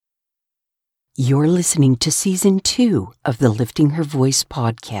You're listening to Season 2 of the Lifting Her Voice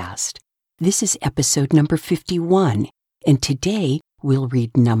podcast. This is episode number 51, and today we'll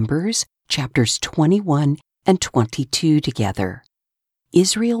read Numbers chapters 21 and 22 together.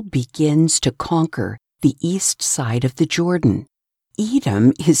 Israel begins to conquer the east side of the Jordan.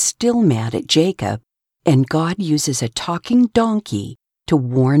 Edom is still mad at Jacob, and God uses a talking donkey to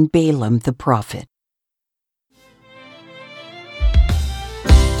warn Balaam the prophet.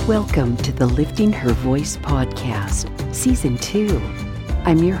 Welcome to the Lifting Her Voice podcast, Season 2.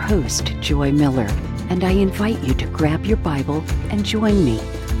 I'm your host, Joy Miller, and I invite you to grab your Bible and join me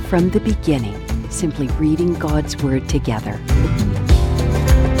from the beginning, simply reading God's Word together.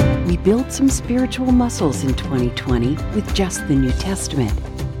 We built some spiritual muscles in 2020 with just the New Testament,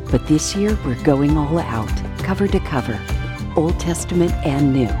 but this year we're going all out, cover to cover, Old Testament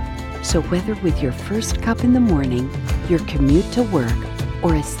and New. So whether with your first cup in the morning, your commute to work,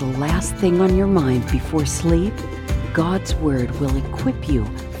 or as the last thing on your mind before sleep, God's Word will equip you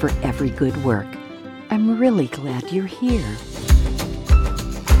for every good work. I'm really glad you're here.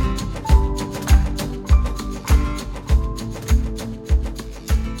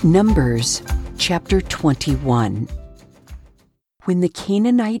 Numbers chapter 21. When the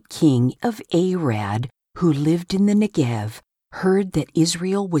Canaanite king of Arad, who lived in the Negev, heard that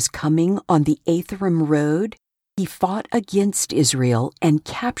Israel was coming on the Atharim road, he fought against Israel and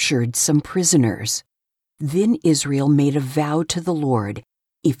captured some prisoners. Then Israel made a vow to the Lord,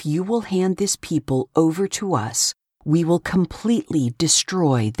 "If you will hand this people over to us, we will completely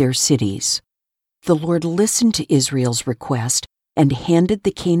destroy their cities." The Lord listened to Israel's request and handed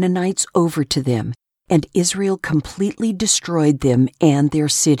the Canaanites over to them, and Israel completely destroyed them and their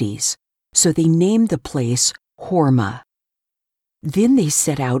cities. So they named the place Hormah. Then they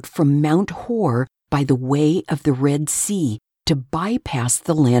set out from Mount Hor by the way of the Red Sea to bypass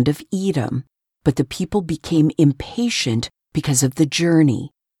the land of Edom. But the people became impatient because of the journey.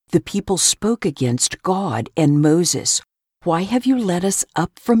 The people spoke against God and Moses. "Why have you led us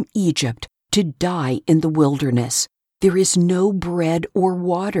up from Egypt to die in the wilderness? There is no bread or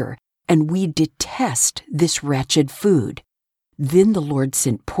water, and we detest this wretched food." Then the Lord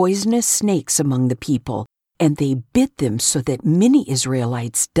sent poisonous snakes among the people, and they bit them so that many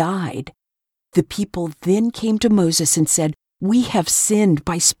Israelites died. The people then came to Moses and said, "We have sinned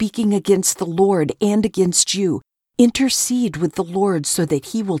by speaking against the Lord and against you. Intercede with the Lord so that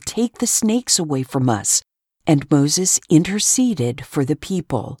he will take the snakes away from us." And Moses interceded for the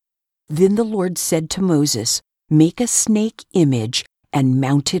people. Then the Lord said to Moses, "Make a snake image and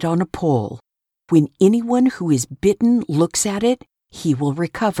mount it on a pole. When anyone who is bitten looks at it, he will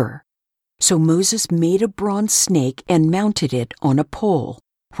recover." So Moses made a bronze snake and mounted it on a pole.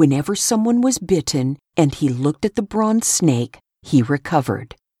 Whenever someone was bitten and he looked at the bronze snake, he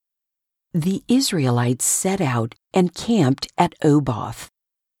recovered. The Israelites set out and camped at Oboth.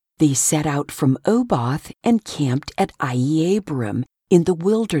 They set out from Oboth and camped at Iye-Abrim in the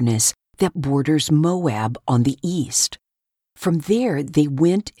wilderness that borders Moab on the east. From there they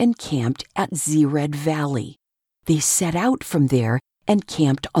went and camped at Zered Valley. They set out from there and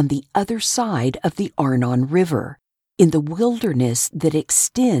camped on the other side of the Arnon River, in the wilderness that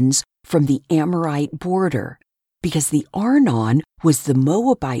extends from the Amorite border, because the Arnon was the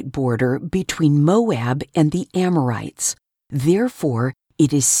Moabite border between Moab and the Amorites. Therefore,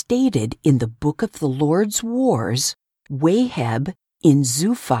 it is stated in the book of the Lord's wars, Waheb in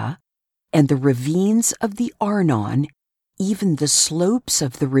Zuphah, and the ravines of the Arnon, even the slopes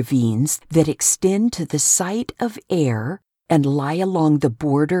of the ravines that extend to the site of Ar and lie along the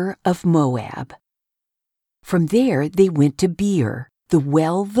border of Moab. From there they went to Beer, the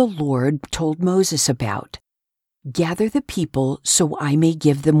well the Lord told Moses about. "Gather the people so I may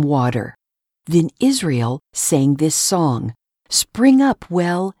give them water." Then Israel sang this song, "Spring up,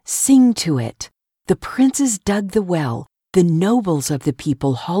 well, sing to it. The princes dug the well, the nobles of the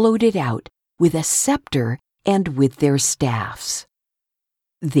people hollowed it out with a scepter and with their staffs."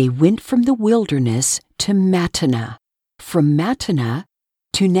 They went from the wilderness to Mattanah, from Mattanah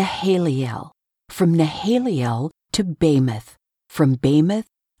to Nahaliel, from Nahaliel to Bamoth, from Bamoth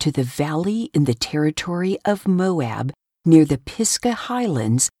to the valley in the territory of Moab near the Pisgah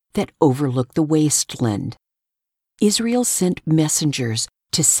highlands that overlook the wasteland. Israel sent messengers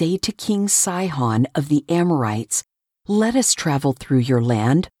to say to King Sihon of the Amorites, "Let us travel through your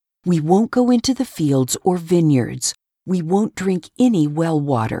land. We won't go into the fields or vineyards. We won't drink any well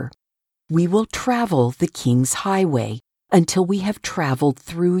water. We will travel the king's highway until we have traveled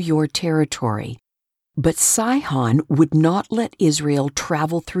through your territory." But Sihon would not let Israel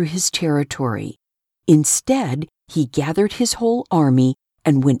travel through his territory. Instead, he gathered his whole army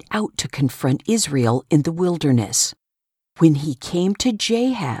and went out to confront Israel in the wilderness. When he came to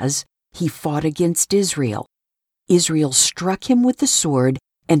Jahaz, he fought against Israel. Israel struck him with the sword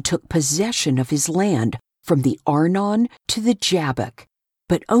and took possession of his land from the Arnon to the Jabbok,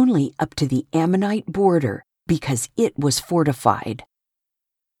 but only up to the Ammonite border because it was fortified.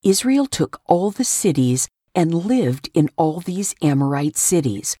 Israel took all the cities and lived in all these Amorite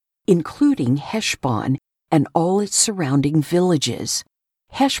cities, including Heshbon and all its surrounding villages.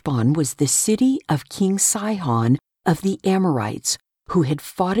 Heshbon was the city of King Sihon of the Amorites, who had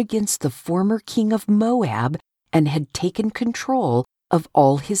fought against the former king of Moab and had taken control of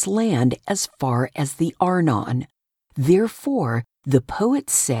all his land as far as the Arnon. Therefore, the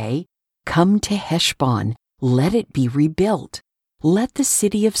poets say, "Come to Heshbon, let it be rebuilt. Let the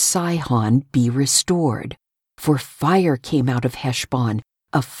city of Sihon be restored. For fire came out of Heshbon,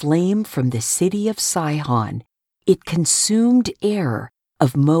 a flame from the city of Sihon. It consumed Er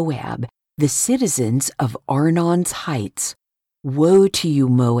of Moab, the citizens of Arnon's heights. Woe to you,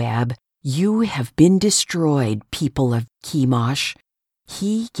 Moab! You have been destroyed, people of Chemosh.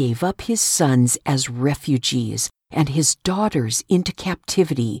 He gave up his sons as refugees and his daughters into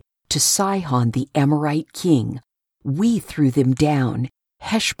captivity to Sihon the Amorite king. We threw them down.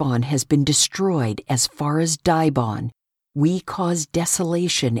 Heshbon has been destroyed as far as Dibon. We caused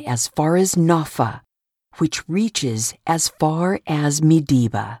desolation as far as Nophah, which reaches as far as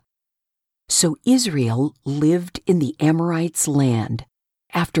Medeba." So Israel lived in the Amorites' land.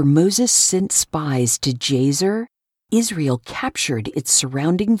 After Moses sent spies to Jazer, Israel captured its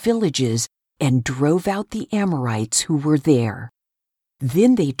surrounding villages and drove out the Amorites who were there.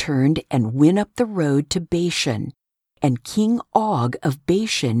 Then they turned and went up the road to Bashan, and King Og of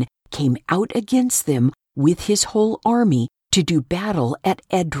Bashan came out against them with his whole army to do battle at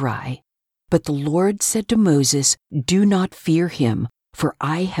Edrei. But the Lord said to Moses, "Do not fear him, for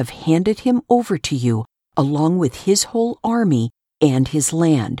I have handed him over to you, along with his whole army and his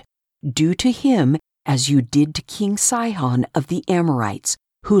land. Do to him as you did to King Sihon of the Amorites,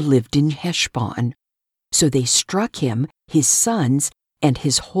 who lived in Heshbon." So they struck him, his sons, and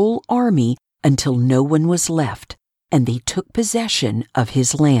his whole army until no one was left, and they took possession of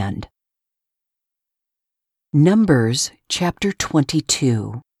his land. Numbers chapter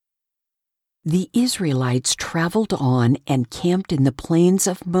 22. The Israelites traveled on and camped in the plains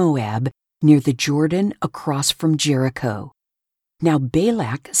of Moab near the Jordan across from Jericho. Now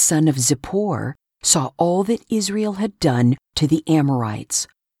Balak, son of Zippor, saw all that Israel had done to the Amorites.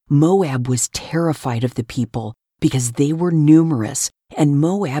 Moab was terrified of the people because they were numerous, and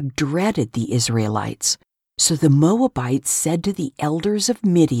Moab dreaded the Israelites. So the Moabites said to the elders of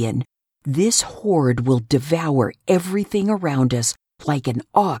Midian, "This horde will devour everything around us like an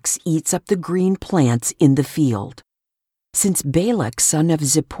ox eats up the green plants in the field." Since Balak, son of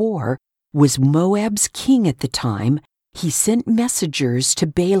Zippor, was Moab's king at the time, he sent messengers to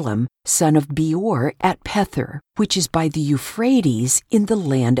Balaam, son of Beor, at Pethor, which is by the Euphrates in the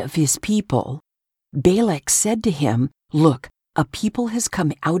land of his people. Balak said to him, "Look, a people has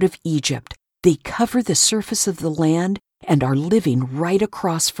come out of Egypt. They cover the surface of the land and are living right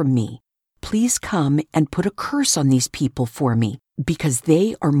across from me. Please come and put a curse on these people for me, because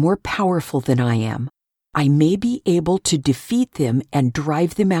they are more powerful than I am. I may be able to defeat them and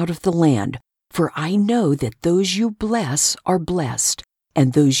drive them out of the land, for I know that those you bless are blessed,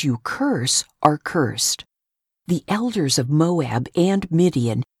 and those you curse are cursed." The elders of Moab and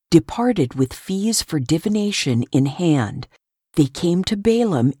Midian departed with fees for divination in hand. They came to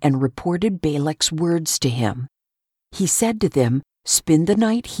Balaam and reported Balak's words to him. He said to them, "Spend the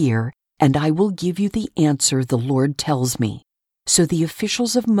night here, and I will give you the answer the Lord tells me." So the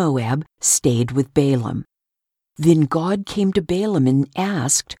officials of Moab stayed with Balaam. Then God came to Balaam and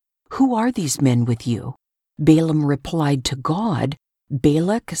asked, "Who are these men with you?" Balaam replied to God,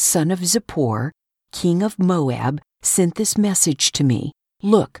 "Balak, son of Zippor, king of Moab, sent this message to me.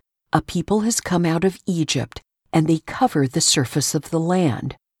 Look, a people has come out of Egypt, and they cover the surface of the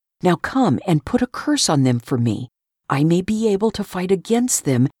land. Now come and put a curse on them for me. I may be able to fight against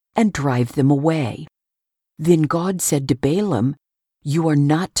them and drive them away." Then God said to Balaam, "You are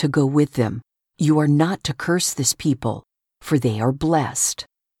not to go with them. You are not to curse this people, for they are blessed."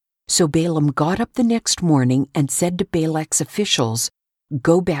 So Balaam got up the next morning and said to Balak's officials,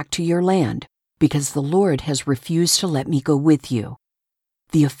 "Go back to your land, because the Lord has refused to let me go with you."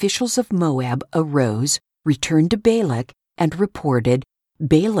 The officials of Moab arose, returned to Balak, and reported,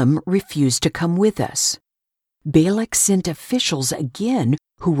 "Balaam refused to come with us." Balak sent officials again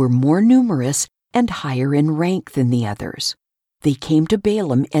who were more numerous and higher in rank than the others. They came to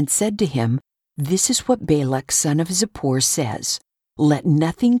Balaam and said to him, "This is what Balak, son of Zippor, says. let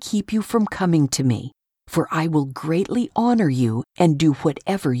nothing keep you from coming to me, for I will greatly honor you and do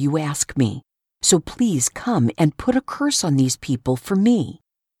whatever you ask me. So please come and put a curse on these people for me."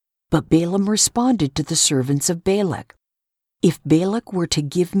 But Balaam responded to the servants of Balak, "If Balak were to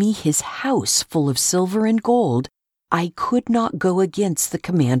give me his house full of silver and gold, I could not go against the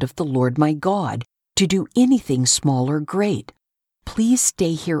command of the Lord my God to do anything small or great. Please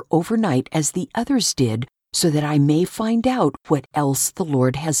stay here overnight as the others did, so that I may find out what else the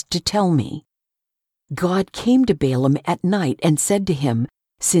Lord has to tell me." God came to Balaam at night and said to him,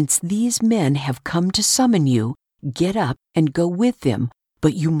 "Since these men have come to summon you, get up and go with them,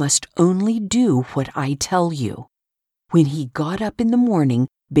 but you must only do what I tell you." When he got up in the morning,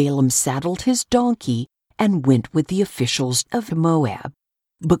 Balaam saddled his donkey and went with the officials of Moab.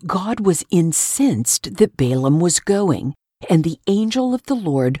 But God was incensed that Balaam was going, and the angel of the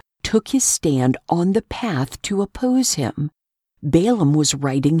Lord took his stand on the path to oppose him. Balaam was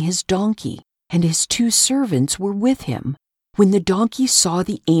riding his donkey, and his 2 servants were with him. When the donkey saw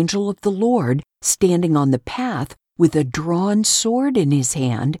the angel of the Lord standing on the path with a drawn sword in his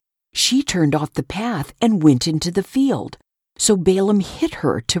hand, she turned off the path and went into the field. So Balaam hit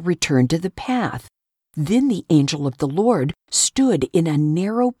her to return to the path. Then the angel of the Lord stood in a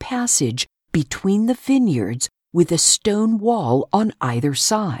narrow passage between the vineyards with a stone wall on either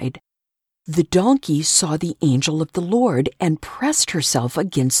side. The donkey saw the angel of the Lord and pressed herself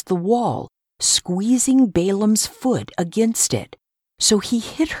against the wall, squeezing Balaam's foot against it. So he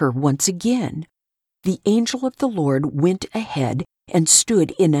hit her once again. The angel of the Lord went ahead and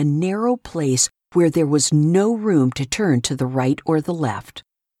stood in a narrow place where there was no room to turn to the right or the left.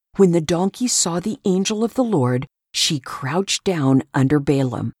 When the donkey saw the angel of the Lord, she crouched down under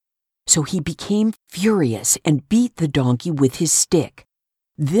Balaam. So he became furious and beat the donkey with his stick.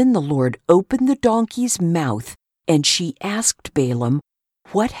 Then the Lord opened the donkey's mouth, and she asked Balaam,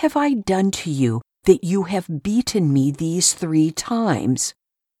 "What have I done to you that you have beaten me these 3 times?"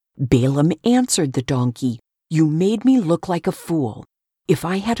 Balaam answered the donkey, "You made me look like a fool. If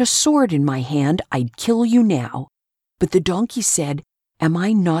I had a sword in my hand, I'd kill you now." But the donkey said, "Am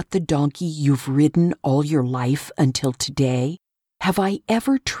I not the donkey you've ridden all your life until today? Have I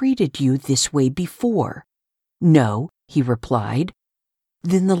ever treated you this way before?" "No," he replied.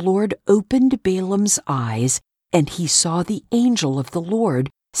 Then the Lord opened Balaam's eyes, and he saw the angel of the Lord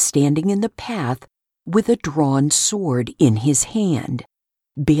standing in the path with a drawn sword in his hand.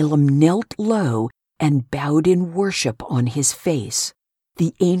 Balaam knelt low and bowed in worship on his face.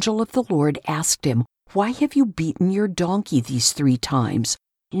 The angel of the Lord asked him, "Why have you beaten your donkey these 3 times?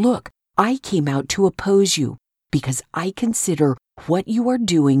 Look, I came out to oppose you, because I consider what you are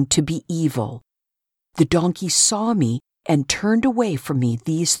doing to be evil. The donkey saw me and turned away from me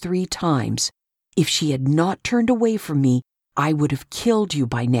these 3 times. If she had not turned away from me, I would have killed you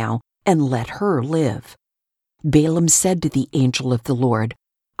by now and let her live." Balaam said to the angel of the Lord,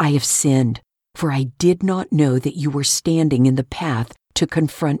 "I have sinned, for I did not know that you were standing in the path to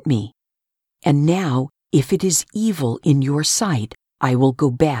confront me. And now, if it is evil in your sight, I will go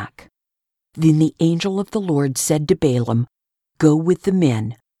back." Then the angel of the Lord said to Balaam, "Go with the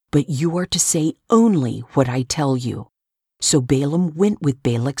men, but you are to say only what I tell you." So Balaam went with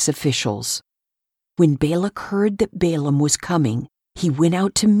Balak's officials. When Balak heard that Balaam was coming, he went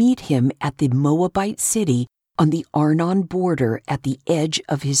out to meet him at the Moabite city on the Arnon border at the edge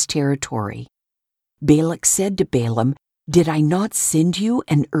of his territory. Balak said to Balaam, "Did I not send you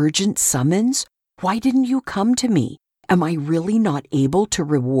an urgent summons? Why didn't you come to me? Am I really not able to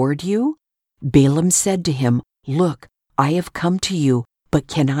reward you?" Balaam said to him, "Look, I have come to you, but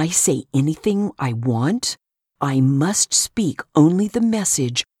can I say anything I want? I must speak only the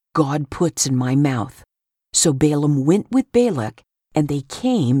message God puts in my mouth." So Balaam went with Balak, and they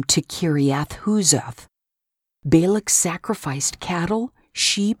came to Kiriath Huzoth. Balak sacrificed cattle,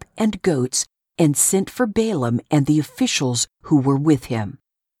 sheep, and goats, and sent for Balaam and the officials who were with him.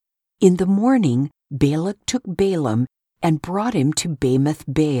 In the morning, Balak took Balaam and brought him to Bamoth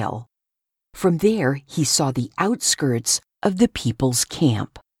Baal. From there he saw the outskirts of the people's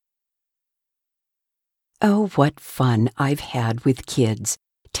camp. Oh, what fun I've had with kids,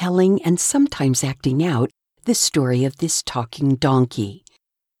 telling and sometimes acting out the story of this talking donkey.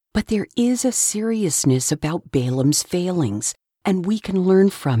 But there is a seriousness about Balaam's failings, and we can learn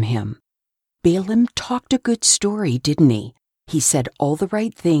from him. Balaam talked a good story, didn't he? He said all the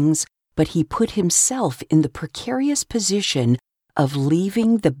right things, but he put himself in the precarious position of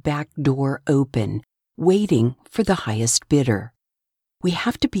leaving the back door open, waiting for the highest bidder. We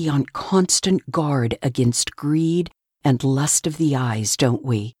have to be on constant guard against greed and lust of the eyes, don't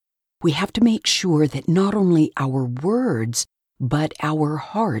we? We have to make sure that not only our words, but our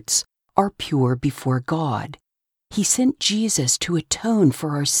hearts are pure before God. He sent Jesus to atone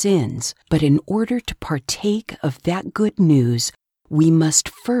for our sins, but in order to partake of that good news, we must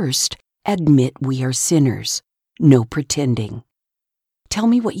first admit we are sinners. No pretending. Tell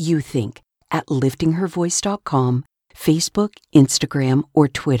me what you think at liftinghervoice.com, Facebook, Instagram, or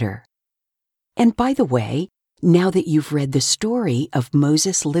Twitter. And by the way, now that you've read the story of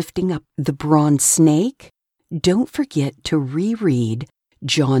Moses lifting up the bronze snake, don't forget to reread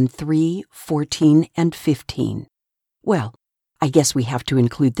John 3:14 and 15. Well, I guess we have to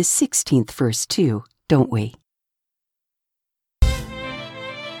include the 16th verse too, don't we?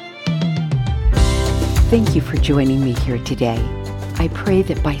 Thank you for joining me here today. I pray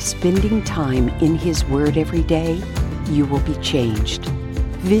that by spending time in His Word every day, you will be changed.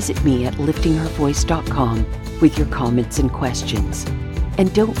 Visit me at liftinghervoice.com with your comments and questions.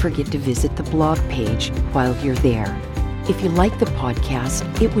 And don't forget to visit the blog page while you're there. If you like the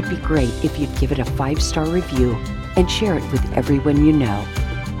podcast, it would be great if you'd give it a 5-star review and share it with everyone you know.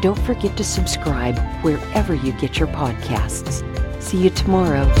 Don't forget to subscribe wherever you get your podcasts. See you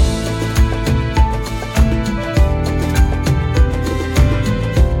tomorrow.